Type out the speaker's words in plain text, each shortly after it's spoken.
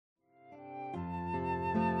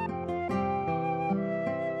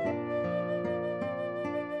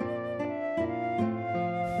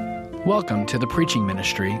Welcome to the preaching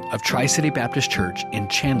ministry of Tri-City Baptist Church in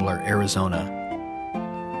Chandler, Arizona.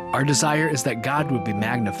 Our desire is that God would be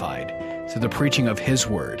magnified through the preaching of His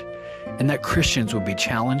Word, and that Christians would be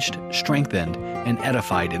challenged, strengthened, and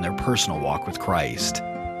edified in their personal walk with Christ.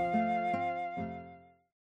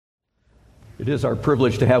 It is our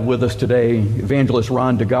privilege to have with us today Evangelist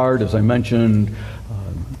Ron DeGard. As I mentioned,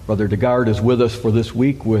 Brother DeGard is with us for this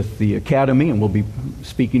week with the Academy, and we'll be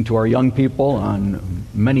speaking to our young people on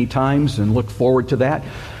many times and look forward to that.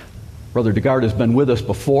 Brother DeGard has been with us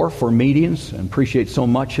before for meetings and appreciate so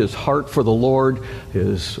much his heart for the Lord,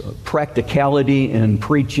 his practicality in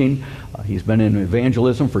preaching. He's been in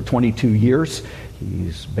evangelism for 22 years.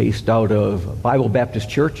 He's based out of Bible Baptist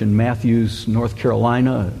Church in Matthews, North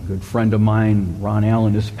Carolina. A good friend of mine, Ron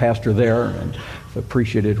Allen, is pastor there, and I've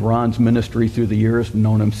appreciated Ron's ministry through the years,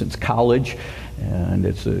 known him since college, and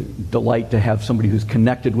it's a delight to have somebody who's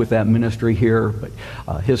connected with that ministry here. But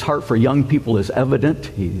his heart for young people is evident.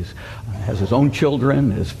 He has his own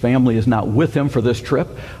children. His family is not with him for this trip,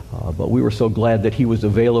 but we were so glad that he was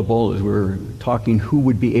available as we were talking who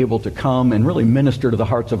would be able to come and really minister to the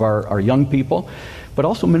hearts of our young people, but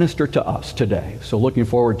also minister to us today. So looking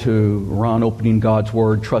forward to Ron opening God's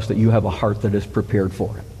Word. Trust that you have a heart that is prepared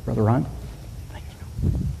for it. Brother Ron? Thank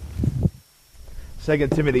you. 2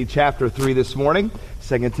 Timothy chapter 3 this morning.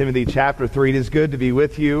 2 Timothy chapter 3. It is good to be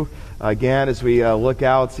with you again as we look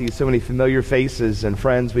out, see so many familiar faces and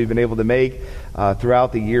friends we've been able to make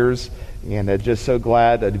throughout the years. And just so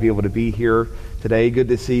glad to be able to be here today. Good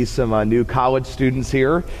to see some new college students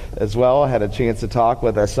here as well. I had a chance to talk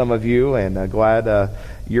with some of you, and glad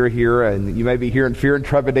you're here. And you may be here in fear and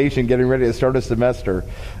trepidation getting ready to start a semester.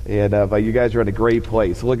 And but you guys are in a great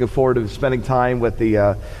place. Looking forward to spending time with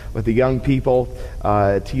the young people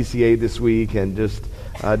at TCA this week, and just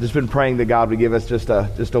been praying that God would give us just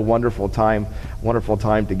a wonderful time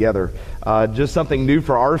together. Just something new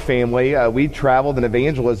for our family. We traveled in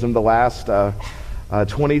evangelism the last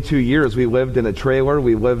 22 years. We lived in a trailer.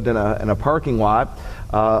 We lived in a parking lot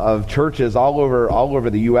of churches all over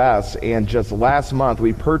the U.S. And just last month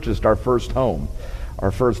we purchased our first home,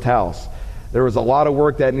 our first house. There was a lot of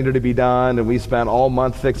work that needed to be done, and we spent all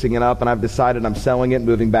month fixing it up, and I've decided I'm selling it and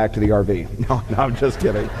moving back to the RV. No, I'm just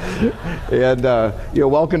kidding. And,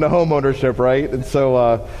 welcome to home ownership, right? And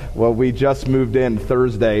so, we just moved in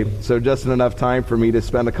Thursday, so just enough time for me to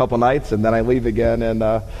spend a couple nights, and then I leave again, and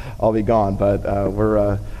I'll be gone. But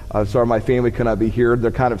I'm sorry my family could not be here.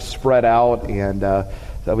 They're kind of spread out, and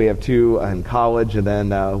so we have two in college, and then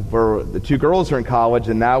the two girls are in college,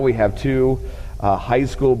 and now we have two high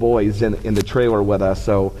school boys in the trailer with us.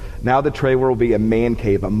 So now the trailer will be a man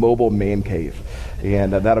cave, a mobile man cave.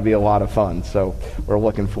 And that'll be a lot of fun. So we're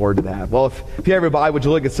looking forward to that. Well, if you have your Bible, would you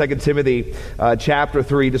look at 2 Timothy chapter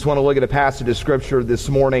 3. Just want to look at a passage of Scripture this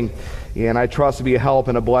morning. And I trust to be a help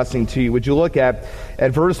and a blessing to you. Would you look at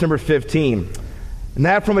verse number 15? And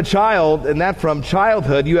that from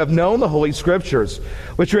childhood you have known the Holy Scriptures,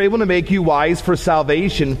 which are able to make you wise for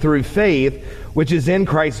salvation through faith, which is in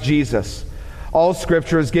Christ Jesus. All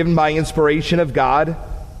Scripture is given by inspiration of God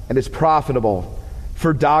and is profitable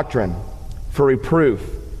for doctrine, for reproof,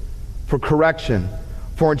 for correction,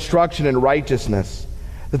 for instruction in righteousness,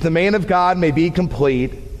 that the man of God may be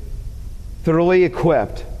complete, thoroughly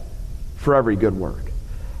equipped for every good work.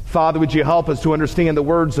 Father, would you help us to understand the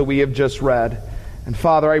words that we have just read? And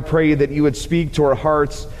Father, I pray that you would speak to our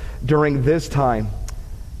hearts during this time.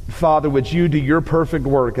 Father, would you do your perfect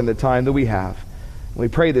work in the time that we have? We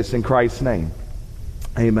pray this in Christ's name.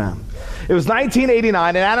 Amen. It was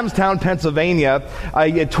 1989 in Adamstown, Pennsylvania.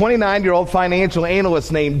 A 29-year-old financial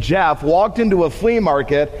analyst named Jeff walked into a flea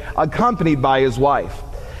market accompanied by his wife.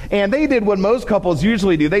 And they did what most couples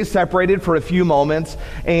usually do. They separated for a few moments,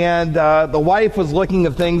 and the wife was looking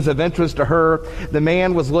at things of interest to her. The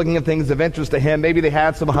man was looking at things of interest to him. Maybe they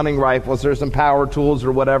had some hunting rifles or some power tools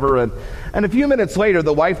or whatever. And a few minutes later,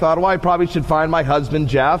 the wife thought, well, I probably should find my husband,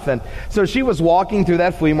 Jeff. And so she was walking through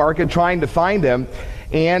that flea market trying to find him,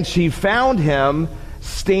 and she found him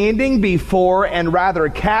standing before and rather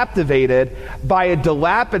captivated by a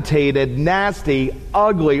dilapidated, nasty,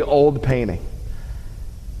 ugly old painting.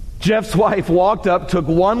 Jeff's wife walked up, took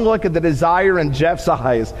one look at the desire in Jeff's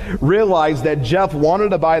eyes, realized that Jeff wanted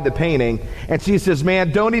to buy the painting, and she says,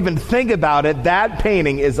 man, don't even think about it. That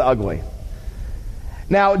painting is ugly.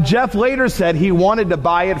 Now, Jeff later said he wanted to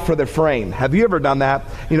buy it for the frame. Have you ever done that?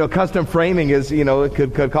 Custom framing is, it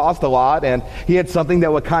could cost a lot, and he had something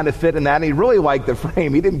that would kind of fit in that, and he really liked the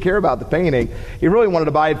frame. He didn't care about the painting. He really wanted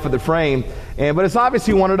to buy it for the frame, but it's obvious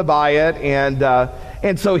he wanted to buy it,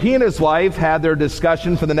 And so he and his wife had their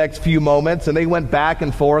discussion for the next few moments, and they went back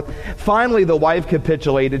and forth. Finally, the wife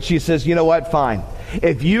capitulated. She says, you know what, fine.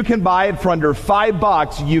 If you can buy it for under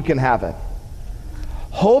 $5, you can have it.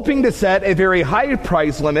 Hoping to set a very high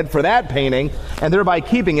price limit for that painting, and thereby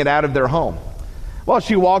keeping it out of their home. Well,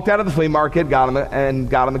 she walked out of the flea market, got in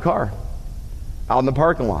the car, out in the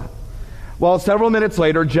parking lot. Well, several minutes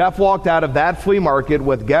later, Jeff walked out of that flea market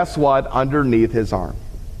with, guess what, underneath his arm?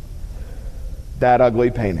 That ugly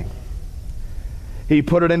painting. He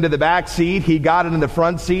put it into the back seat. He got it in the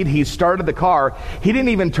front seat. He started the car. He didn't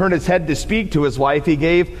even turn his head to speak to his wife.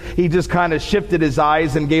 He just kind of shifted his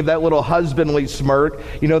eyes and gave that little husbandly smirk,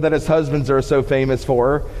 you know, that his husbands are so famous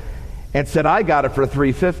for, and said, I got it for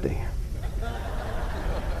 $350.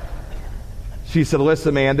 She said,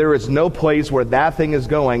 listen, man, there is no place where that thing is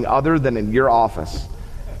going other than in your office.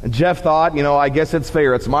 And Jeff thought, you know, I guess it's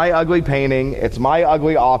fair. It's my ugly painting. It's my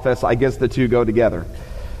ugly office. I guess the two go together.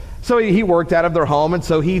 So he worked out of their home, and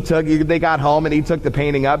so they got home, and he took the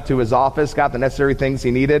painting up to his office, got the necessary things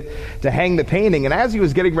he needed to hang the painting. And as he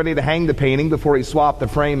was getting ready to hang the painting before he swapped the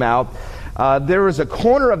frame out, there was a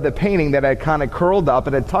corner of the painting that had kind of curled up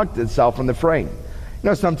and had tucked itself from the frame. You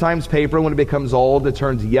know, sometimes paper, when it becomes old, it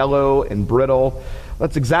turns yellow and brittle.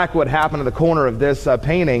 That's exactly what happened to the corner of this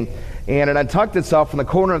painting, and it untucked itself from the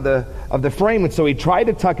corner of the frame. And so he tried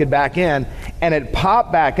to tuck it back in, and it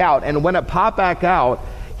popped back out. And when it popped back out,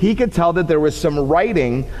 he could tell that there was some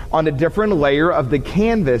writing on a different layer of the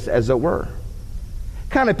canvas, as it were.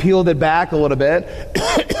 Kind of peeled it back a little bit,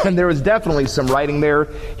 and there was definitely some writing there.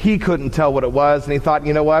 He couldn't tell what it was, and he thought,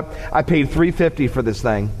 you know what? I paid $350 for this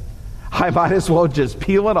thing. I might as well just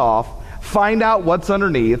peel it off, find out what's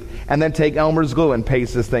underneath, and then take Elmer's glue and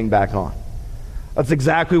paste this thing back on. That's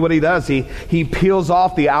exactly what he does. He peels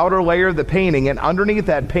off the outer layer of the painting, and underneath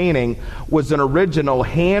that painting was an original,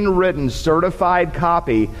 handwritten, certified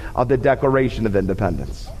copy of the Declaration of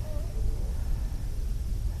Independence.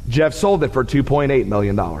 Jeff sold it for $2.8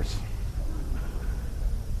 million.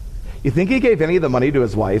 You think he gave any of the money to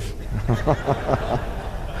his wife?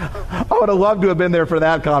 I would have loved to have been there for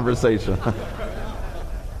that conversation.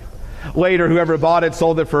 Later, whoever bought it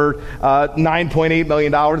sold it for $9.8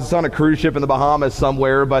 million. It's on a cruise ship in the Bahamas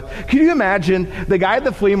somewhere. But can you imagine the guy at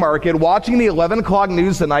the flea market watching the 11 o'clock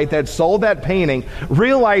news tonight that sold that painting,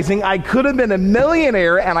 realizing I could have been a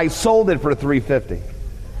millionaire and I sold it for $350?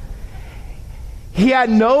 He had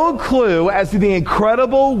no clue as to the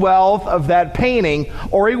incredible wealth of that painting,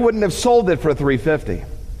 or he wouldn't have sold it for $350.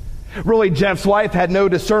 Really, Jeff's wife had no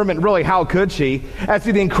discernment, really, how could she, as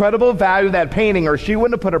to the incredible value of that painting, or she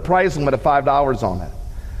wouldn't have put a price limit of $5 on it.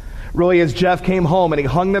 Really, as Jeff came home and he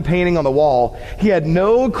hung the painting on the wall, he had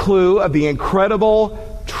no clue of the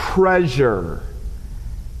incredible treasure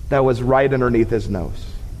that was right underneath his nose.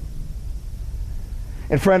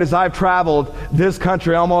 And friend, as I've traveled this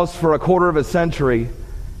country almost for a quarter of a century,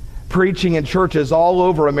 preaching in churches all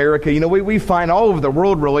over America, you know, we find all over the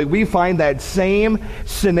world, really, we find that same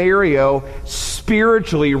scenario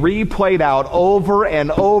spiritually replayed out over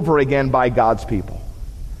and over again by God's people.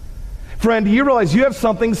 Friend, do you realize you have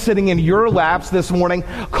something sitting in your laps this morning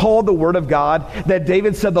called the Word of God, that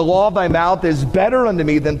David said, the law of thy mouth is better unto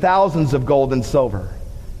me than thousands of gold and silver.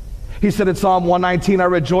 He said in Psalm 119, I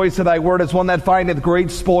rejoice in thy word as one that findeth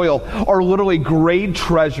great spoil, or literally great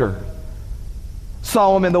treasure.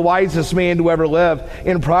 Solomon, the wisest man to ever live,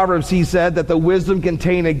 in Proverbs, he said that the wisdom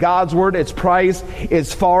contained in God's word, its price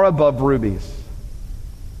is far above rubies.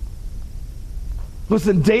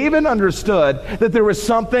 Listen, David understood that there was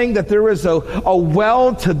something, that there was a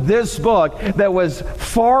well to this book that was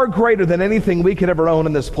far greater than anything we could ever own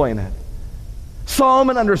on this planet.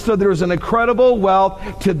 Solomon understood there was an incredible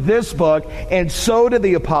wealth to this book, and so did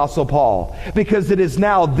the Apostle Paul, because it is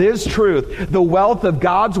now this truth, the wealth of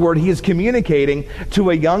God's Word, he is communicating to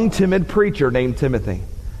a young, timid preacher named Timothy.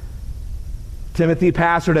 Timothy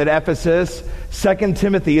pastored at Ephesus. 2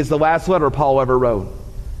 Timothy is the last letter Paul ever wrote.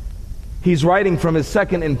 He's writing from his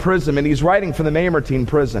second imprisonment. He's writing from the Mamertine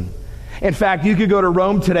prison. In fact, you could go to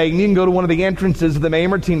Rome today and you can go to one of the entrances of the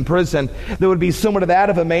Mamertine prison that would be similar to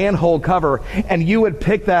that of a manhole cover, and you would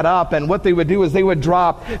pick that up, and what they would do is they would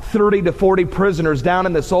drop 30 to 40 prisoners down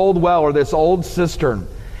in this old well or this old cistern.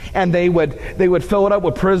 And they would fill it up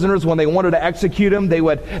with prisoners. When they wanted to execute them, they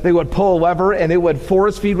would pull a lever, and it would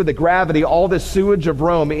force feed with the gravity all the sewage of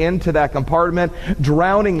Rome into that compartment,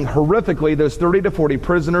 drowning horrifically those 30 to 40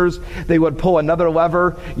 prisoners. They would pull another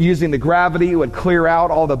lever using the gravity. It would clear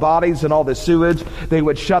out all the bodies and all the sewage. They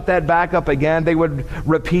would shut that back up again. They would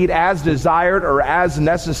repeat as desired or as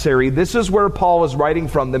necessary. This is where Paul is writing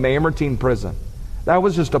from, the Mamertine prison. That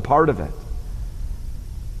was just a part of it.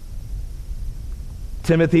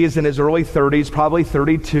 Timothy is in his early 30s, probably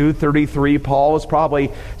 32, 33. Paul is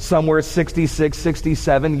probably somewhere 66,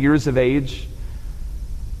 67 years of age.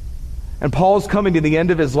 And Paul's coming to the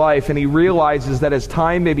end of his life, and he realizes that his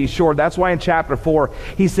time may be short. That's why in chapter 4,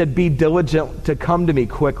 he said, be diligent to come to me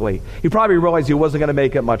quickly. He probably realized he wasn't going to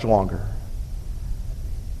make it much longer.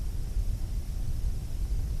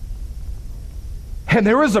 And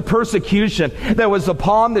there was a persecution that was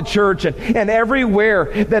upon the church, and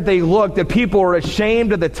everywhere that they looked, that people were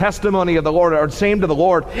ashamed of the testimony of the Lord, or ashamed of the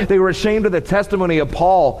Lord. They were ashamed of the testimony of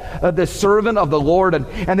Paul, the servant of the Lord,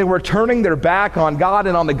 and they were turning their back on God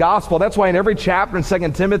and on the gospel. That's why in every chapter in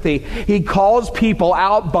 2 Timothy, he calls people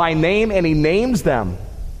out by name, and he names them.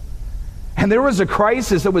 And there was a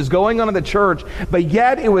crisis that was going on in the church, but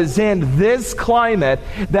yet it was in this climate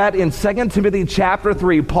that in 2 Timothy chapter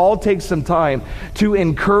 3, Paul takes some time to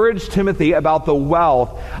encourage Timothy about the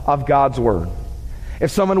wealth of God's Word. If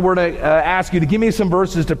someone were to ask you to give me some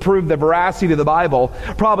verses to prove the veracity of the Bible,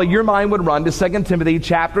 probably your mind would run to 2 Timothy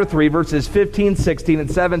chapter 3, verses 15, 16, and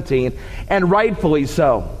 17, and rightfully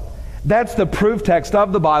so. That's the proof text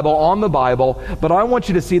of the Bible on the Bible, but I want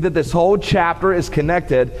you to see that this whole chapter is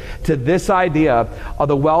connected to this idea of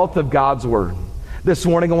the wealth of God's Word. This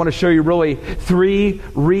morning I want to show you really 3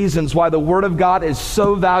 reasons why the Word of God is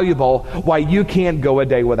so valuable, why you can't go a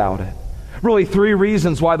day without it. Really 3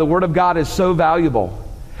 reasons why the Word of God is so valuable,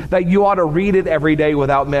 that you ought to read it every day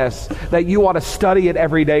without miss, that you ought to study it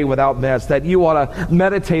every day without miss, that you ought to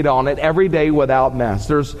meditate on it every day without miss.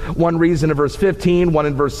 There's one reason in verse 15, one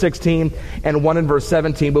in verse 16, and one in verse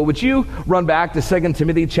 17. But would you run back to 2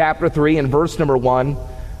 Timothy chapter 3 and verse number 1?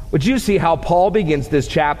 Would you see how Paul begins this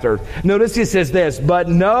chapter? Notice he says this, but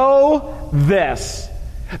know this.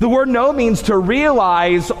 The word know means to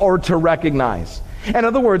realize or to recognize. In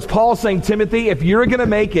other words, Paul's saying, Timothy, if you're going to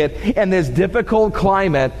make it in this difficult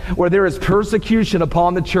climate where there is persecution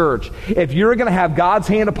upon the church, if you're going to have God's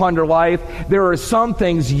hand upon your life, there are some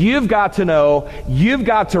things you've got to know, you've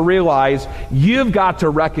got to realize, you've got to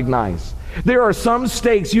recognize. There are some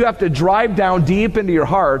stakes you have to drive down deep into your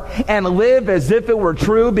heart and live as if it were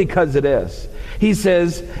true, because it is. He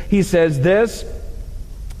says this,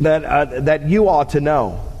 that you ought to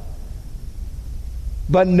know.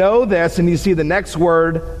 But know this, and you see the next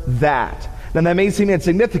word, that. Now that may seem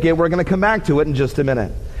insignificant. We're going to come back to it in just a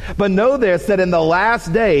minute. But know this, that in the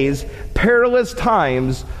last days, perilous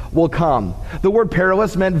times will come. The word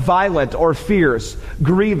perilous meant violent or fierce,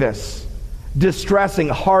 grievous, distressing,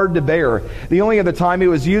 hard to bear. The only other time it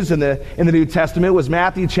was used in the New Testament was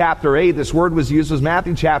Matthew chapter 8. This word was used was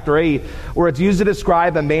Matthew chapter 8, where it's used to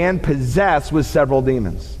describe a man possessed with several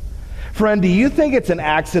demons. Friend, do you think it's an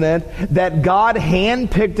accident that God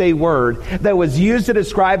handpicked a word that was used to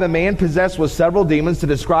describe a man possessed with several demons to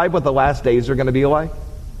describe what the last days are going to be like?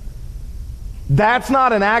 That's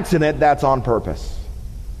not an accident, that's on purpose.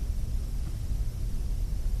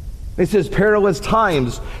 It says perilous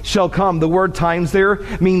times shall come. The word times there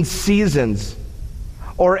means seasons,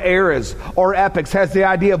 or eras, or epochs. Has the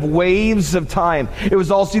idea of waves of time. It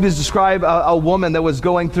was also used to describe a woman that was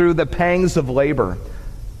going through the pangs of labor.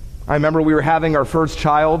 I remember we were having our first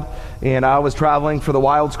child, and I was traveling for the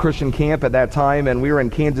Wilds Christian Camp at that time, and we were in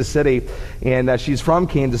Kansas City, and she's from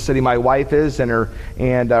Kansas City, my wife is, and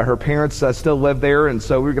her parents still live there, and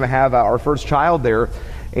so we were going to have our first child there,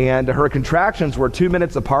 and her contractions were 2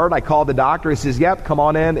 minutes apart. I called the doctor. He says, yep, come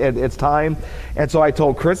on in, it's time. And so I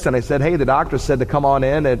told Kristen, I said, hey, the doctor said to come on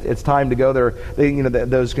in, it's time to go there.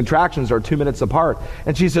 Those contractions are 2 minutes apart.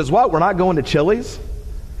 And she says, what, we're not going to Chili's?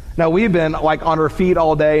 Now, we've been like on our feet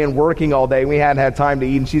all day and working all day. We hadn't had time to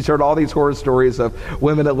eat, and she's heard all these horror stories of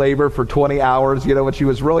women that labor for 20 hours, when she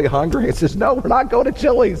was really hungry. It says, no, we're not going to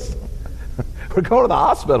Chili's. We're going to the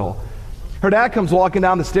hospital. Her dad comes walking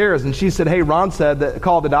down the stairs, and she said, hey, Ron said that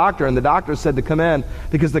call the doctor, and the doctor said to come in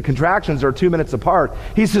because the contractions are 2 minutes apart.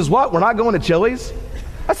 He says, what, we're not going to Chili's?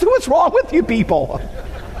 I said, what's wrong with you people?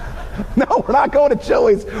 No, we're not going to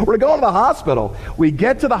Chili's. We're going to the hospital. We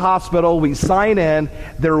get to the hospital. We sign in.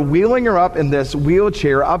 They're wheeling her up in this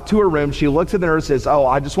wheelchair up to her room. She looks at the nurse and says, oh,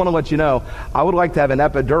 I just want to let you know, I would like to have an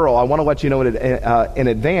epidural. I want to let you know in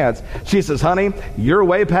advance. She says, honey, you're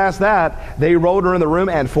way past that. They rolled her in the room,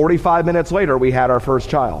 and 45 minutes later, we had our first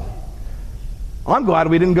child. I'm glad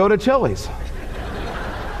we didn't go to Chili's.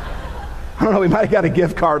 I don't know, we might have got a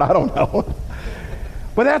gift card. I don't know.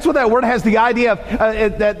 But that's what that word has, the idea of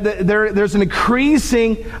that there's an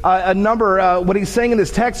increasing number, what he's saying in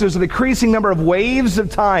this text, there's an increasing number of waves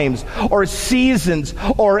of times, or seasons,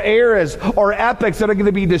 or eras, or epochs that are going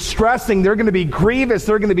to be distressing, they're going to be grievous,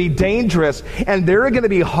 they're going to be dangerous, and they're going to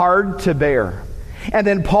be hard to bear. And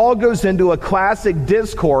then Paul goes into a classic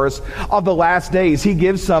discourse of the last days. He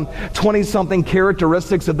gives some 20-something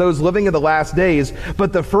characteristics of those living in the last days,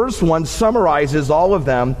 but the first one summarizes all of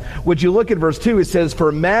them. Would you look at verse 2? It says,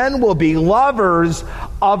 "For men will be lovers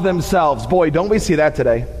of themselves." Boy, don't we see that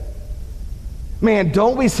today? Man,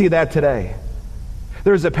 don't we see that today?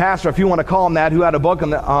 There's a pastor, if you want to call him that, who had a book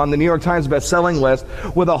on the New York Times best-selling list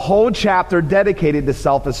with a whole chapter dedicated to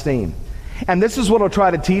self-esteem. And this is what I'll try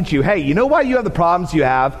to teach you. Hey, you know why you have the problems you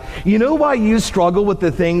have? You know why you struggle with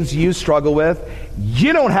the things you struggle with?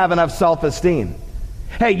 You don't have enough self-esteem.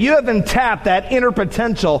 Hey, you haven't tapped that inner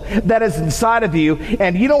potential that is inside of you,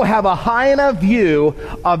 and you don't have a high enough view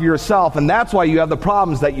of yourself, and that's why you have the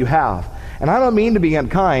problems that you have. And I don't mean to be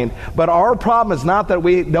unkind, but our problem is not that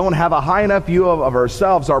we don't have a high enough view of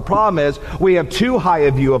ourselves. Our problem is we have too high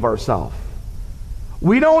a view of ourselves.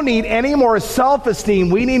 We don't need any more self-esteem.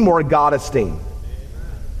 We need more God-esteem.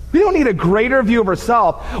 We don't need a greater view of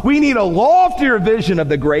ourselves. We need a loftier vision of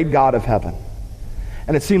the great God of heaven.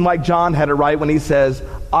 And it seemed like John had it right when he says,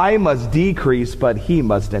 "I must decrease, but he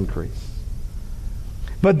must increase."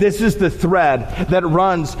 But this is the thread that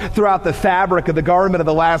runs throughout the fabric of the garment of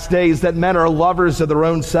the last days, that men are lovers of their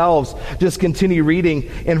own selves. Just continue reading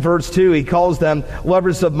in verse 2. He calls them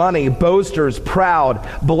lovers of money, boasters, proud,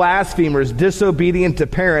 blasphemers, disobedient to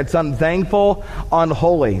parents, unthankful,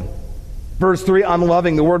 unholy. Verse 3,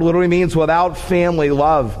 unloving. The word literally means without family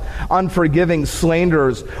love, unforgiving,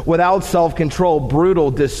 slanderers, without self-control,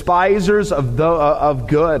 brutal, despisers of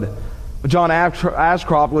good. John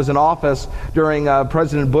Ashcroft was in office during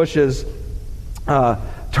President Bush's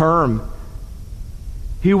term.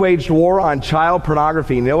 He waged war on child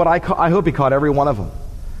pornography. You know what? I hope he caught every one of them.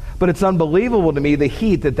 But it's unbelievable to me the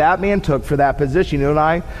heat that man took for that position. You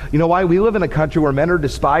know why? We live in a country where men are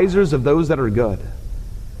despisers of those that are good.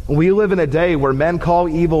 We live in a day where men call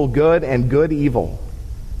evil good and good evil.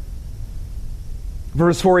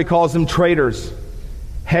 Verse 4, he calls them traitors,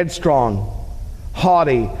 headstrong,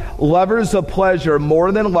 haughty, lovers of pleasure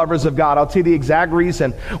more than lovers of God. I'll tell you the exact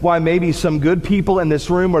reason why maybe some good people in this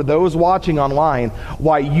room or those watching online,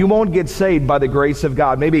 why you won't get saved by the grace of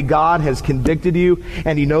God. Maybe God has convicted you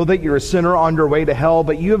and you know that you're a sinner on your way to hell,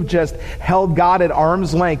 but you have just held God at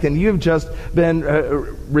arm's length and you've just been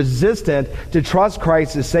resistant to trust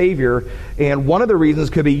Christ as Savior. And one of the reasons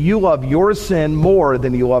could be you love your sin more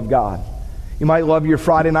than you love God. You might love your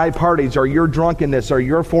Friday night parties or your drunkenness or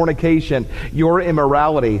your fornication, your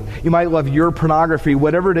immorality. You might love your pornography,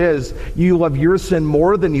 whatever it is. You love your sin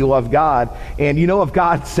more than you love God. And you know if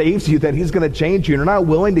God saves you, that He's going to change you. And you're not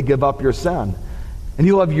willing to give up your sin. And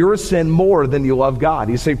you love your sin more than you love God.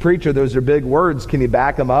 You say, preacher, those are big words. Can you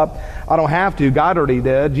back them up? I don't have to. God already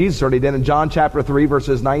did. Jesus already did in John chapter 3,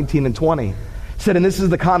 verses 19 and 20. Said, and this is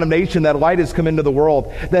the condemnation, that light has come into the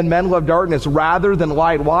world. Then men love darkness rather than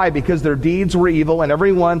light. Why? Because their deeds were evil, and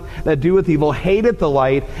everyone that doeth evil hateth the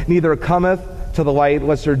light, neither cometh to the light,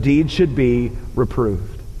 lest their deeds should be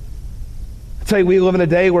reproved. I tell you, we live in a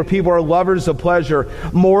day where people are lovers of pleasure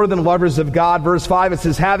more than lovers of God. Verse 5, it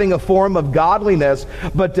says, having a form of godliness,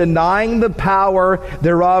 but denying the power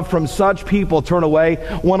thereof. From such people turn away.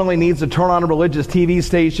 One only needs to turn on a religious TV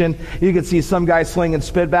station. You can see some guy slinging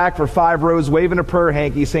spit back for 5 rows, waving a prayer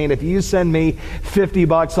hanky, saying, if you send me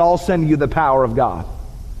 $50, I'll send you the power of God.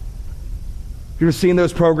 You've ever seen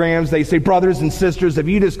those programs? They say, brothers and sisters, if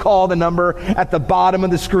you just call the number at the bottom of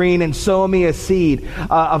the screen and sow me a seed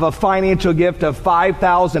of a financial gift of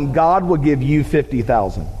 $5,000, God will give you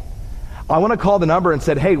 $50,000. I want to call the number and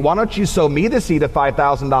said, hey, why don't you sow me the seed of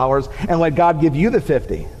 $5,000 and let God give you the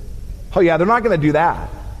 50? Oh yeah, they're not going to do that.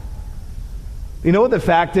 You know what the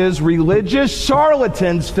fact is? Religious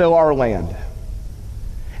charlatans fill our land.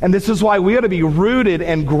 And this is why we ought to be rooted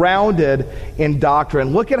and grounded in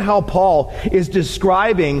doctrine. Look at how Paul is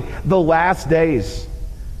describing the last days.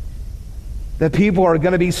 That people are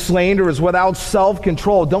going to be slanderers without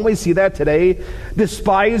self-control. Don't we see that today?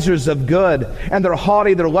 Despisers of good. And they're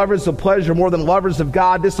haughty, they're lovers of pleasure more than lovers of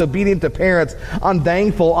God, disobedient to parents,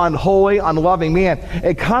 unthankful, unholy, unloving. Man,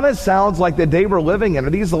 it kind of sounds like the day we're living in. Are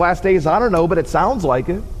these the last days? I don't know, but it sounds like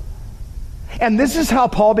it. And this is how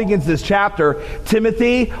Paul begins this chapter.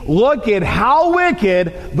 Timothy, look at how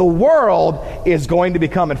wicked the world is going to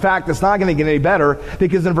become. In fact, it's not going to get any better,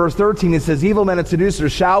 because in verse 13 it says, evil men and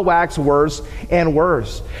seducers shall wax worse and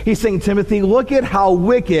worse. He's saying, Timothy, look at how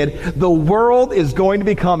wicked the world is going to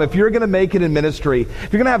become. If you're going to make it in ministry,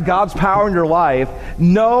 if you're going to have God's power in your life,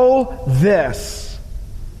 know this.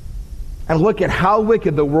 And look at how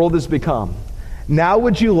wicked the world has become. Now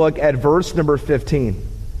would you look at verse number 15.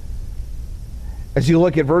 As you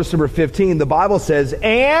look at verse number 15, the Bible says,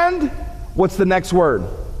 and what's the next word?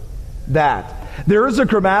 That There is a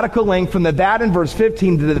grammatical link from the that in verse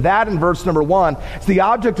 15 to the that in verse number 1. It's the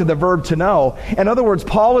object of the verb to know. In other words,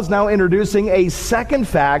 Paul is now introducing a second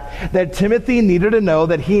fact that Timothy needed to know,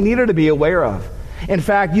 that he needed to be aware of. In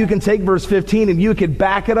fact, you can take verse 15 and you could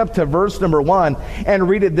back it up to verse number 1 and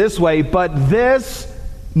read it this way: but this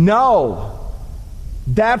know,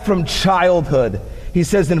 that from childhood. He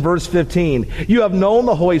says in verse 15, you have known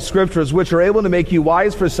the Holy Scriptures, which are able to make you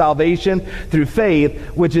wise for salvation through faith,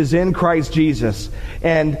 which is in Christ Jesus.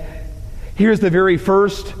 And here's the very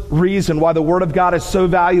first reason why the Word of God is so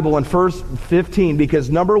valuable in verse 15, because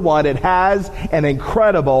number one, it has an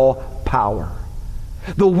incredible power.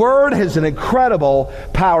 The Word has an incredible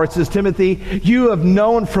power. It says, Timothy, you have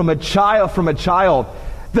known from a child,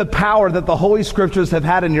 the power that the Holy Scriptures have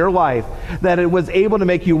had in your life, that it was able to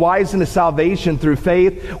make you wise into salvation through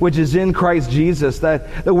faith, which is in Christ Jesus.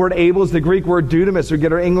 That the word able is the Greek word dunamis. We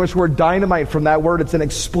get our English word dynamite from that word. It's an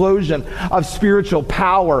explosion of spiritual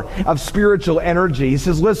power, of spiritual energy. He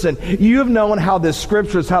says, listen, you have known how the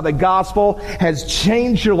Scriptures, how the gospel has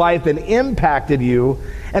changed your life and impacted you.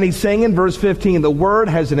 And he's saying in verse 15, the Word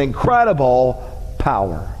has an incredible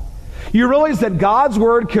power. You realize that God's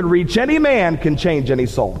Word can reach any man, can change any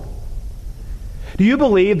soul. Do you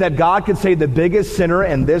believe that God could save the biggest sinner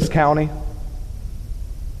in this county?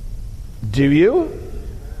 Do you?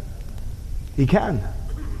 He can.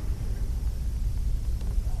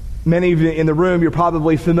 Many of you in the room, you're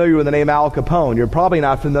probably familiar with the name Al Capone. You're probably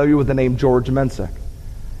not familiar with the name George Mensick.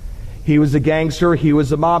 He was a gangster. He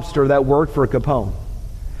was a mobster that worked for Capone.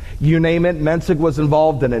 You name it, Mensick was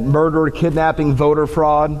involved in it. Murder, kidnapping, voter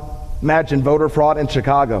fraud. Imagine voter fraud in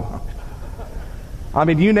Chicago. I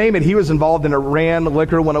mean, you name it, he was involved in it. Ran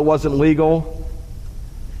liquor when it wasn't legal.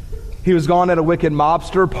 He was gone at a wicked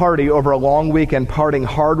mobster party over a long weekend, partying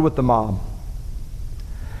hard with the mob.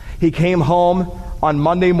 He came home on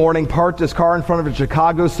Monday morning, parked his car in front of a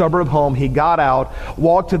Chicago suburb home. He got out,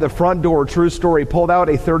 walked to the front door, true story, pulled out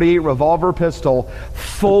a .38 revolver pistol,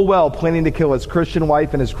 full well planning to kill his Christian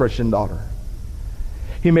wife and his Christian daughter.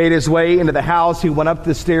 He made his way into the house. He went up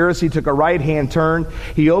the stairs. He took a right-hand turn.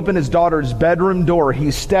 He opened his daughter's bedroom door.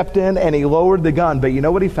 He stepped in and he lowered the gun. But you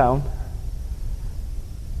know what he found?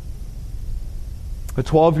 A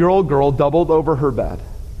 12-year-old girl doubled over her bed.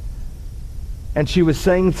 And she was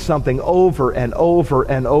saying something over and over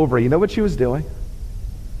and over. You know what she was doing?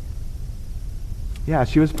 Yeah,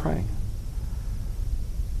 she was praying.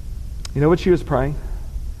 You know what she was praying?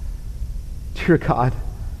 Dear God,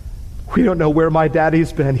 we don't know where my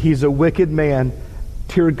daddy's been. He's a wicked man.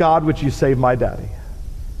 Dear God, would you save my daddy?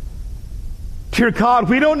 Dear God,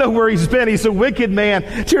 we don't know where he's been. He's a wicked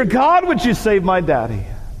man. Dear God, would you save my daddy?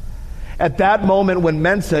 At that moment when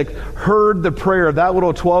Mensick heard the prayer of that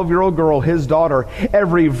little 12-year-old girl, his daughter,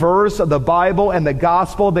 every verse of the Bible and the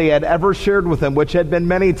gospel they had ever shared with him, which had been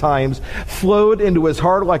many times, flowed into his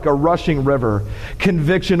heart like a rushing river.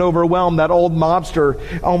 Conviction overwhelmed that old mobster,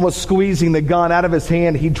 almost squeezing the gun out of his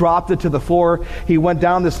hand. He dropped it to the floor. He went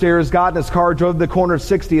down the stairs, got in his car, drove to the corner of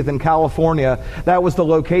 60th in California. That was the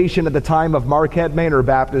location at the time of Marquette Manor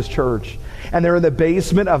Baptist Church. And they're in the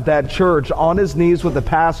basement of that church, on his knees with the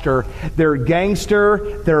pastor. Their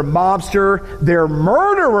gangster, their mobster, their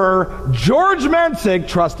murderer, George Mensick,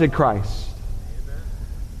 trusted Christ. Amen.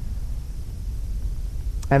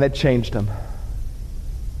 And it changed him.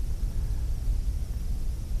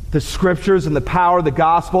 The Scriptures and the power of the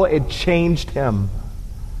gospel, it changed him.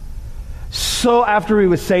 So after he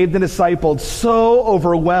was saved and discipled, so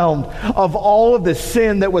overwhelmed of all of the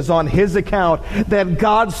sin that was on his account, that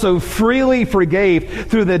God so freely forgave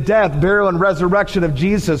through the death, burial, and resurrection of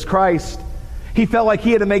Jesus Christ. He felt like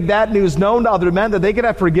he had to make that news known to other men, that they could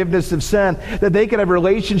have forgiveness of sin, that they could have a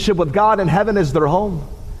relationship with God, and heaven is their home.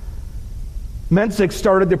 Mensick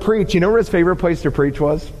started to preach. You know where his favorite place to preach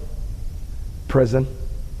was? Prison.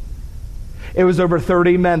 It was over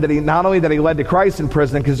 30 men that he led to Christ in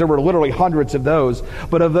prison, because there were literally hundreds of those,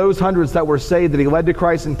 but of those hundreds that were saved that he led to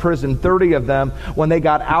Christ in prison, 30 of them, when they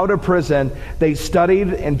got out of prison, they studied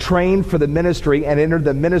and trained for the ministry and entered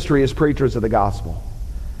the ministry as preachers of the gospel.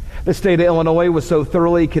 The state of Illinois was so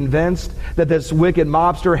thoroughly convinced that this wicked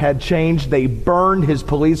mobster had changed, they burned his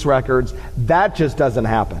police records. That just doesn't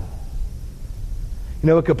happen. You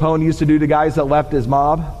know what Capone used to do to guys that left his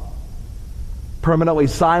mob? Permanently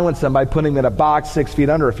silence them by putting them in a box 6 feet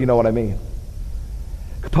under, if you know what I mean.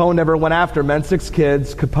 Capone never went after Mensick's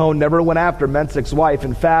kids. Capone never went after Mensick's wife.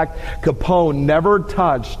 In fact, Capone never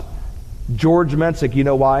touched George Mensick. You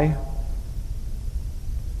know why?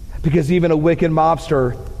 Because even a wicked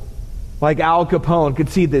mobster like Al Capone could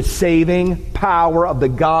see the saving power of the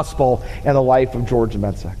gospel in the life of George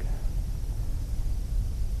Mensick.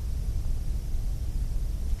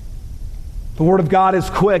 The Word of God is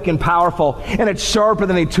quick and powerful, and it's sharper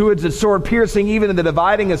than a two-edged sword, piercing even to the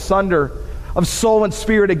dividing asunder of soul and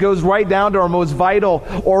spirit. It goes right down to our most vital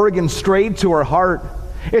organ, straight to our heart.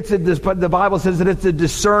 The Bible says that it's a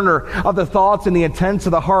discerner of the thoughts and the intents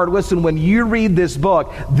of the heart. Listen, when you read this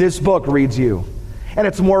book reads you. And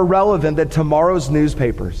it's more relevant than tomorrow's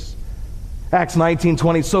newspapers. Acts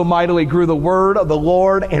 19:20, so mightily grew the word of the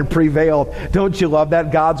Lord and prevailed. Don't you love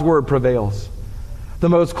that? God's word prevails. The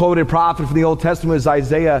most quoted prophet from the Old Testament is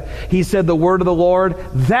Isaiah. He said, the word of the Lord,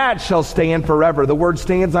 that shall stand forever. The word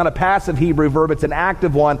stands not a passive Hebrew verb, it's an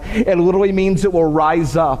active one. It literally means it will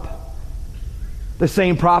rise up. The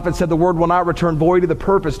same prophet said the word will not return void to the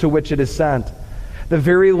purpose to which it is sent. The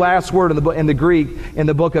very last word in the Greek in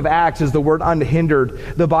the book of Acts is the word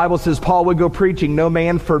unhindered. The Bible says Paul would go preaching, no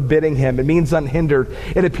man forbidding him. It means unhindered.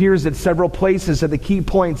 It appears at several places at the key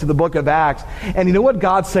points of the book of Acts. And you know what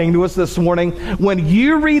God's saying to us this morning? When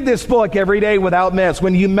you read this book every day without miss,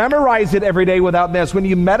 when you memorize it every day without miss, when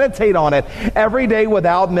you meditate on it every day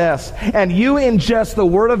without miss, and you ingest the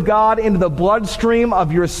Word of God into the bloodstream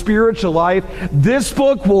of your spiritual life, this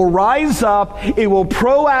book will rise up. It will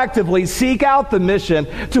proactively seek out the mission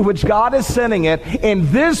to which God is sending it, and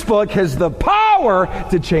this book has the power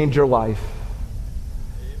to change your life.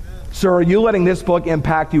 Amen. Sir, are you letting this book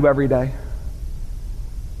impact you every day?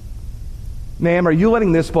 Ma'am, are you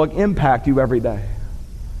letting this book impact you every day?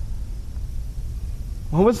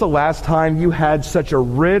 When was the last time you had such a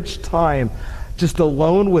rich time just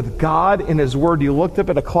alone with God in His Word? You looked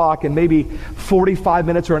up at a clock and maybe 45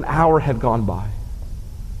 minutes or an hour had gone by.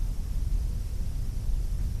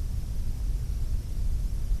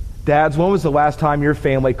 Dads, when was the last time your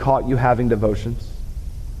family caught you having devotions?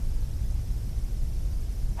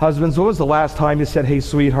 Husbands, when was the last time you said, hey,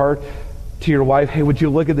 sweetheart, to your wife, hey, would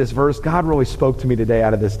you look at this verse? God really spoke to me today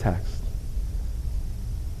out of this text.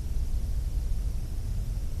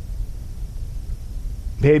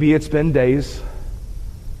 Maybe it's been days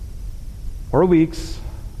or weeks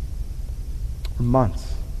or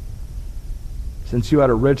months since you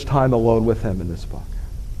had a rich time alone with Him in this book.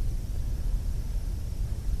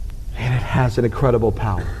 And it has an incredible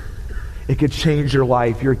power. It could change your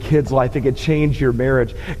life, your kid's life. It could change your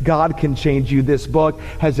marriage. God can change you. This book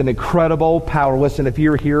has an incredible power. Listen, if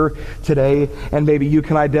you're here today and maybe you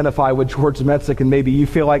can identify with George Metzik and maybe you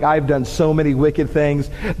feel like I've done so many wicked things,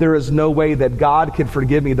 there is no way that God can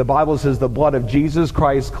forgive me. The Bible says the blood of Jesus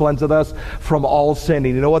Christ cleanseth us from all sin.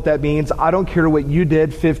 And you know what that means? I don't care what you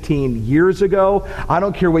did 15 years ago. I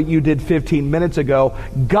don't care what you did 15 minutes ago.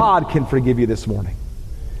 God can forgive you this morning.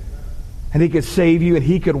 And He could save you, and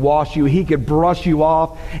He could wash you. He could brush you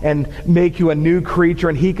off and make you a new creature,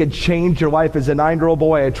 and He could change your life. As a 9-year-old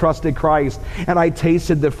boy, I trusted Christ, and I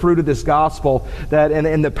tasted the fruit of this gospel that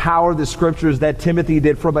and the power of the Scriptures that Timothy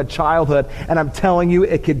did from a childhood. And I'm telling you,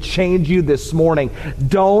 it could change you this morning.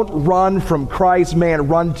 Don't run from Christ, man.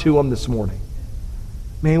 Run to Him this morning.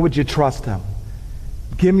 Man, would you trust Him?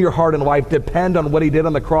 Give Him your heart and life. Depend on what He did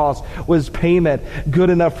on the cross. Was payment good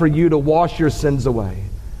enough for you to wash your sins away?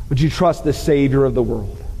 Would you trust the Savior of the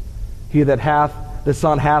world? He that hath the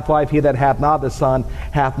Son hath life. He that hath not the Son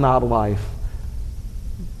hath not life.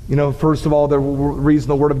 You know, first of all, the reason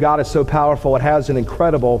the Word of God is so powerful, it has an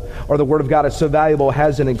incredible, or the Word of God is so valuable, it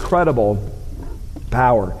has an incredible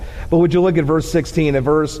power. But would you look at verse 16, a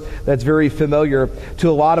verse that's very familiar to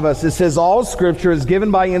a lot of us. It says, all Scripture is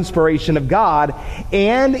given by inspiration of God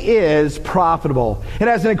and is profitable. It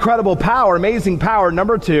has an incredible power, amazing power.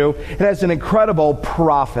 Number 2, it has an incredible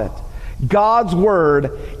profit. God's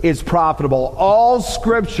Word is profitable. All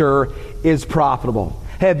Scripture is profitable.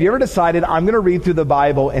 Hey, have you ever decided, I'm going to read through the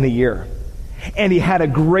Bible in a year? And you had a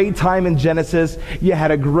great time in Genesis, you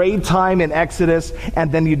had a great time in Exodus, and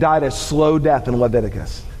then you died a slow death in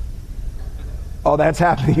Leviticus. Oh, that's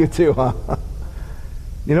happened to you too, huh?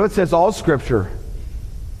 You know, it says all Scripture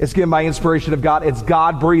is given by inspiration of God. It's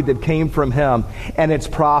God-breathed. It came from Him, and it's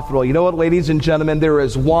profitable. You know what, ladies and gentlemen? There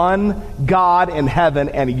is one God in heaven,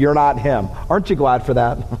 and you're not Him. Aren't you glad for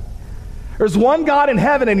that? There's one God in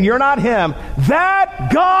heaven, and you're not Him. That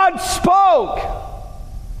God spoke. Amen.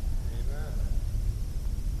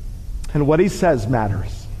 And what He says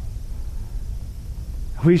matters.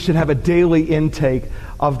 We should have a daily intake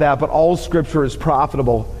of that, but all Scripture is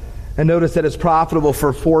profitable. And notice that it's profitable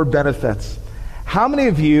for 4 benefits. How many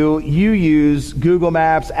of you use Google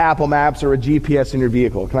Maps, Apple Maps, or a GPS in your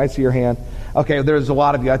vehicle? Can I see your hand? Okay, there's a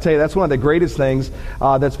lot of you. I tell you, that's one of the greatest things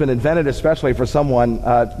that's been invented, especially for someone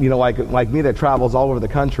like me that travels all over the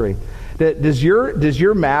country. Does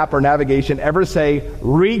your map or navigation ever say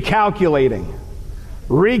recalculating?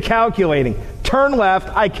 Recalculating. turn left.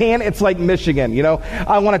 I can't. It's like Michigan,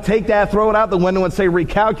 I want to take that, throw it out the window and say,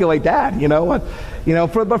 recalculate that,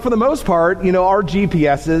 But for the most part, our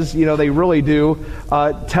GPSs, they really do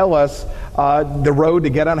tell us the road to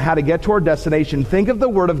get on, how to get to our destination. Think of the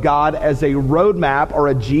Word of God as a road map or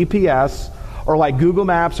a GPS, or like Google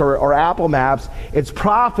Maps or Apple Maps. It's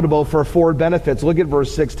profitable for 4 benefits. Look at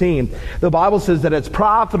verse 16. The Bible says that it's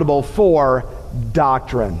profitable for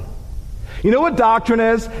doctrine. You know what doctrine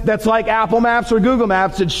is? That's like Apple Maps or Google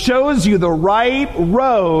Maps. It shows you the right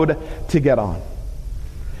road to get on.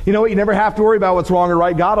 You know what? You never have to worry about what's wrong or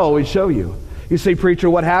right. God will always show you. You say, preacher,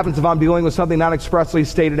 what happens if I'm dealing with something not expressly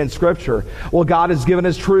stated in Scripture? Well, God has given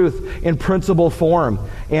His truth in principle form,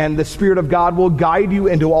 and the Spirit of God will guide you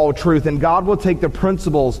into all truth, and God will take the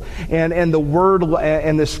principles and the Word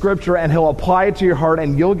and the Scripture, and He'll apply it to your heart,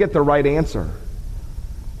 and you'll get the right answer.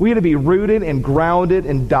 We had to be rooted and grounded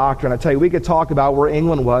in doctrine. I tell you, we could talk about where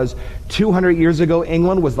England was. 200 years ago,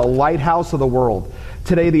 England was the lighthouse of the world.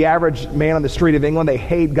 Today, the average man on the street of England, they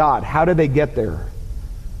hate God. How did they get there?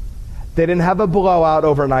 They didn't have a blowout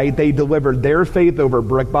overnight. They delivered their faith over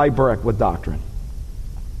brick by brick with doctrine.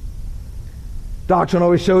 Doctrine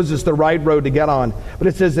always shows us the right road to get on. But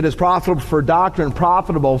it says it is profitable for doctrine,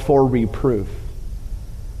 profitable for reproof.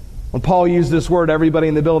 When Paul used this word, everybody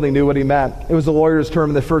in the building knew what he meant. It was a lawyer's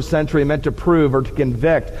term in the first century. It meant to prove or to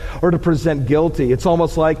convict or to present guilty. It's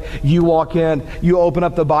almost like you walk in, you open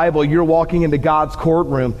up the Bible, you're walking into God's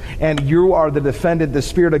courtroom, and you are the defendant. The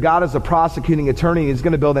Spirit of God is the prosecuting attorney, and He's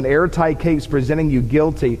going to build an airtight case presenting you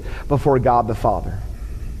guilty before God the Father.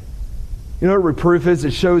 You know what reproof is?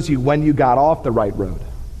 It shows you when you got off the right road.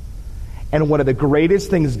 And one of the greatest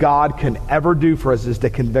things God can ever do for us is to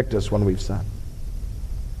convict us when we've sinned.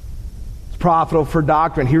 Profitable for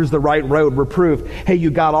doctrine. Here's the right road. Reproof. Hey, you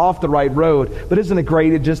got off the right road. But isn't it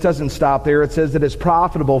great? It just doesn't stop there. It says that it's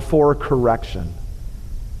profitable for correction.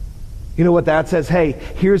 You know what that says? Hey,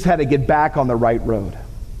 here's how to get back on the right road.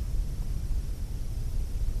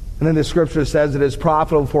 And then the Scripture says it is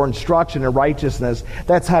profitable for instruction in righteousness.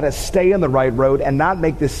 That's how to stay on the right road and not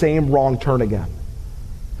make the same wrong turn again.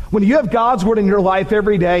 When you have God's Word in your life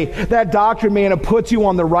every day, that doctrine, man, it puts you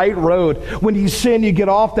on the right road. When you sin, you get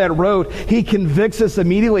off that road. He convicts us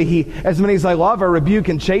immediately. He, as many as I love, I rebuke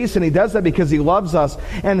and chasten. He does that because He loves us.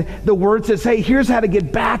 And the Word says, hey, here's how to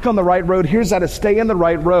get back on the right road. Here's how to stay on the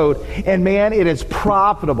right road. And man, it is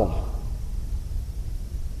profitable.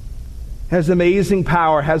 Has amazing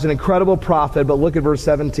power, has an incredible profit. But look at verse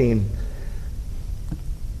 17. It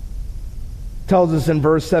tells us in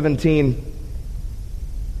verse 17,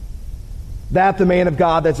 that the man of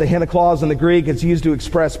God, that's a hina clause in the Greek, it's used to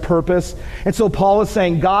express purpose. And so Paul is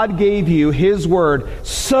saying God gave you His Word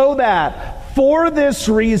so that for this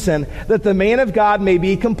reason, that the man of God may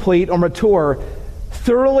be complete or mature,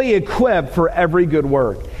 thoroughly equipped for every good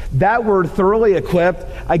work. That word thoroughly equipped,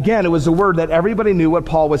 again, it was a word that everybody knew what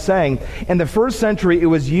Paul was saying. In the first century, it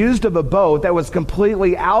was used of a boat that was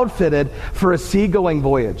completely outfitted for a seagoing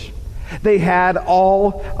voyage. They had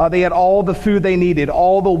all the food they needed,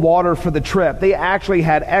 all the water for the trip. They actually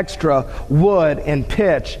had extra wood and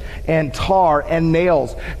pitch and tar and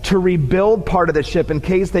nails to rebuild part of the ship in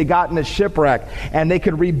case they got in a shipwreck, and they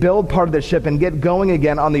could rebuild part of the ship and get going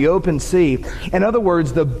again on the open sea. In other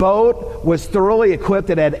words, the boat was thoroughly equipped.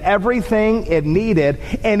 It had everything it needed,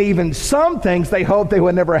 and even some things they hoped they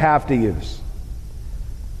would never have to use.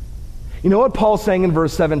 You know what Paul's saying in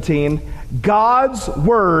verse 17? God's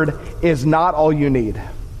Word is not all you need.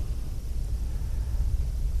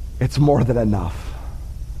 It's more than enough.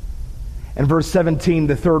 And verse 17,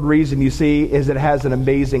 the third reason you see is it has an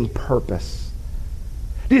amazing purpose.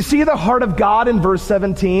 Do you see the heart of God in verse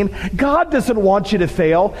 17? God doesn't want you to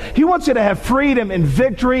fail. He wants you to have freedom and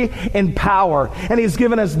victory and power. And He's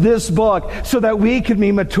given us this book so that we could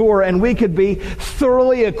be mature and we could be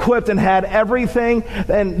thoroughly equipped and had everything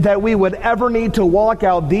and that we would ever need to walk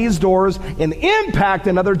out these doors and impact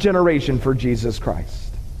another generation for Jesus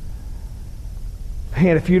Christ.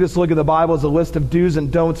 Man, if you just look at the Bible as a list of do's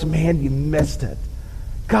and don'ts, man, you missed it.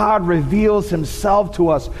 God reveals Himself to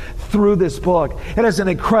us through this book. It has an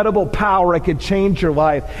incredible power. It could change your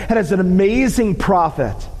life. It has an amazing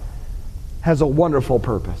profit. It has a wonderful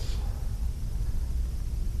purpose.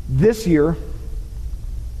 This year,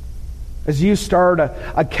 as you start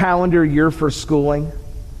a calendar year for schooling,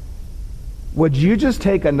 would you just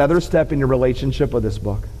take another step in your relationship with this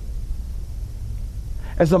book?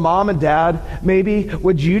 As a mom and dad, maybe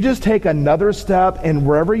would you just take another step, and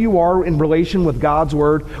wherever you are in relation with God's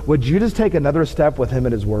Word, would you just take another step with Him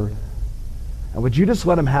and His Word? And would you just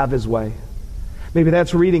let Him have His way? Maybe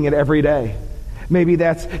that's reading it every day. Maybe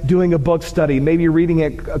that's doing a book study. Maybe reading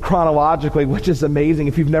it chronologically, which is amazing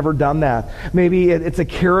if you've never done that. Maybe it's a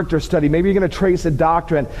character study. Maybe you're going to trace a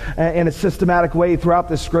doctrine in a systematic way throughout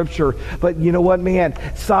the Scripture. But you know what, man?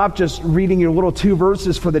 Stop just reading your little 2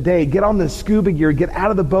 verses for the day. Get on the scuba gear, get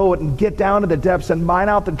out of the boat, and get down to the depths and mine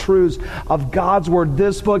out the truths of God's Word.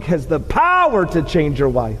 This book has the power to change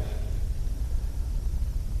your life.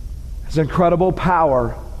 It's incredible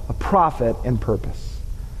power, a profit, and purpose.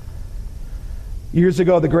 Years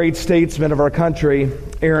ago, the great statesman of our country,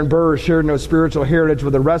 Aaron Burr, shared no spiritual heritage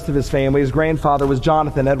with the rest of his family. His grandfather was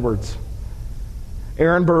Jonathan Edwards.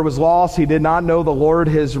 Aaron Burr was lost. He did not know the Lord.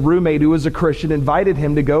 His roommate, who was a Christian, invited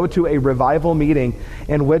him to go to a revival meeting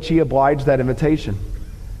in which he obliged that invitation.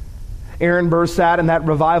 Aaron Burr sat in that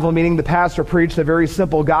revival meeting. The pastor preached a very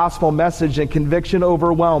simple gospel message, and conviction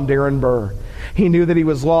overwhelmed Aaron Burr. He knew that he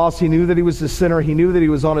was lost. He knew that he was a sinner. He knew that he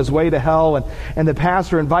was on his way to hell. And the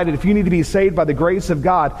pastor invited, if you need to be saved by the grace of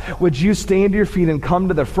God, would you stand to your feet and come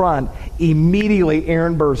to the front? Immediately,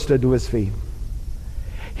 Aaron Burr stood to his feet.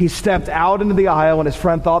 He stepped out into the aisle, and his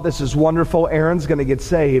friend thought, this is wonderful. Aaron's going to get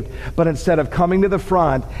saved. But instead of coming to the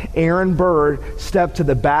front, Aaron Burr stepped to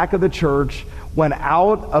the back of the church, went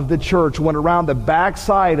out of the church, went around the back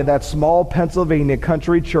side of that small Pennsylvania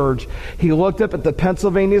country church. He looked up at the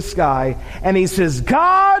Pennsylvania sky, and he says,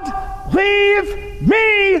 God, leave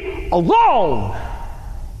me alone.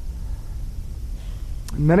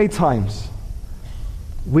 Many times,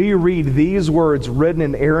 we read these words written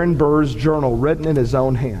in Aaron Burr's journal, written in his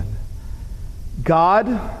own hand. God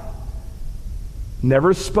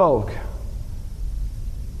never spoke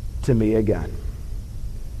to me again.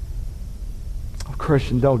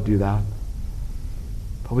 Christian, don't do that.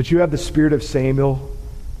 But would you have the spirit of Samuel,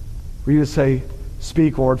 where you would say,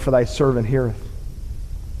 speak, Lord, for thy servant heareth.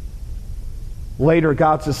 Later,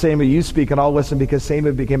 God says, Samuel, you speak, and I'll listen, because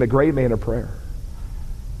Samuel became a great man of prayer.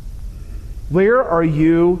 Where are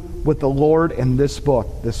you with the Lord in this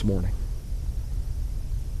book this morning?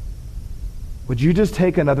 Would you just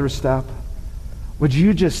take another step? Would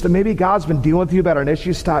you just, maybe God's been dealing with you about an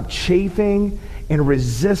issue, stop chafing in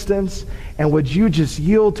resistance, and would you just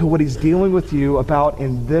yield to what he's dealing with you about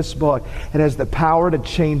in this book? It has the power to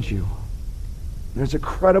change you. There's a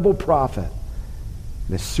credible prophet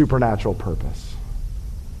and a supernatural purpose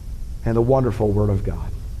and the wonderful Word of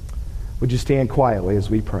God. Would you stand quietly as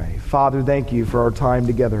we pray? Father, thank you for our time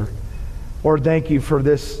together. Lord, thank you for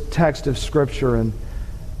this text of Scripture. And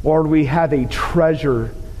Lord, we have a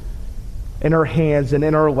treasure in our hands and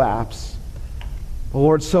in our laps.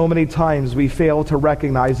 Lord, so many times we fail to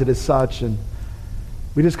recognize it as such, and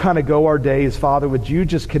we just kind of go our days. Father, would you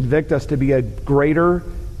just convict us to be a greater,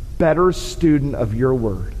 better student of your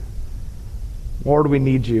Word? Lord, we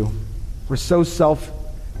need you. We're so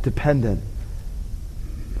self-dependent.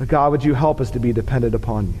 But God, would you help us to be dependent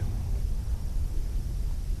upon you?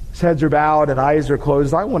 As heads are bowed and eyes are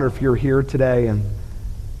closed, I wonder if you're here today and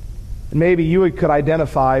maybe you could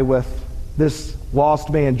identify with this lost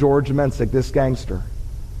man, George Mensick, this gangster.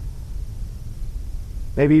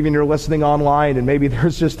 Maybe even you're listening online, and maybe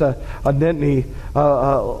there's just a litany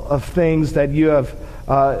of things that you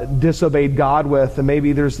have disobeyed God with, and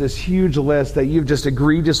maybe there's this huge list that you've just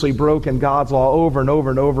egregiously broken God's law over and over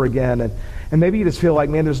and over again, and maybe you just feel like,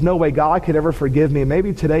 man, there's no way God could ever forgive me. And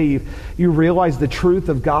maybe today you realize the truth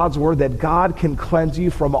of God's Word, that God can cleanse you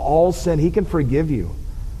from all sin. He can forgive you.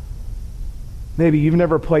 Maybe you've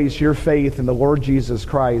never placed your faith in the Lord Jesus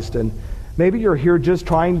Christ, and maybe you're here just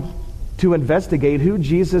trying to investigate who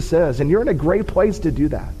Jesus is, and you're in a great place to do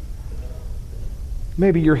that.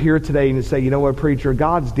 Maybe you're here today and you say, you know what, preacher,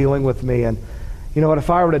 God's dealing with me, and you know what, if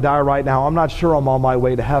I were to die right now, I'm not sure I'm on my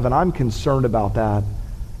way to heaven. I'm concerned about that.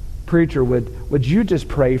 Preacher, would you just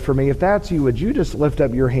pray for me? If that's you, would you just lift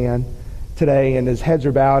up your hand today, and his heads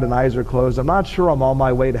are bowed and eyes are closed? I'm not sure I'm on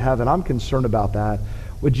my way to heaven. I'm concerned about that.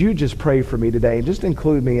 Would you just pray for me today? And just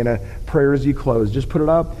include me in a prayer as you close. Just put it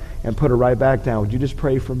up and put it right back down. Would you just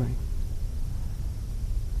pray for me?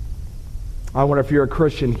 I wonder if you're a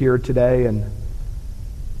Christian here today and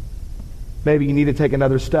maybe you need to take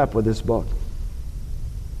another step with this book.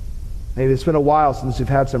 Maybe it's been a while since you've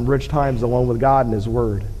had some rich times alone with God and His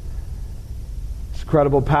Word. It's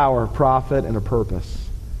incredible power, profit, and a purpose.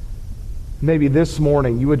 Maybe this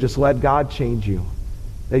morning you would just let God change you.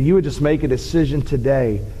 That you would just make a decision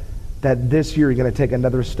today that this year you're going to take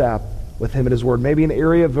another step with Him and His Word. Maybe an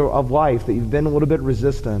area of life that you've been a little bit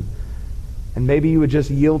resistant. And maybe you would just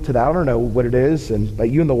yield to that. I don't know what it is, but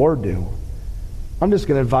you and the Lord do. I'm just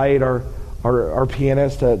going to invite our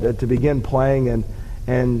pianist to begin playing.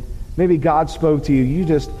 And maybe God spoke to you. You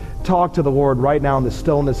just talk to the Lord right now in the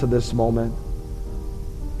stillness of this moment.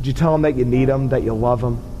 Would you tell them that you need them, that you love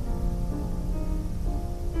them?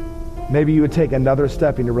 Maybe you would take another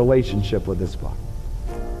step in your relationship with this book.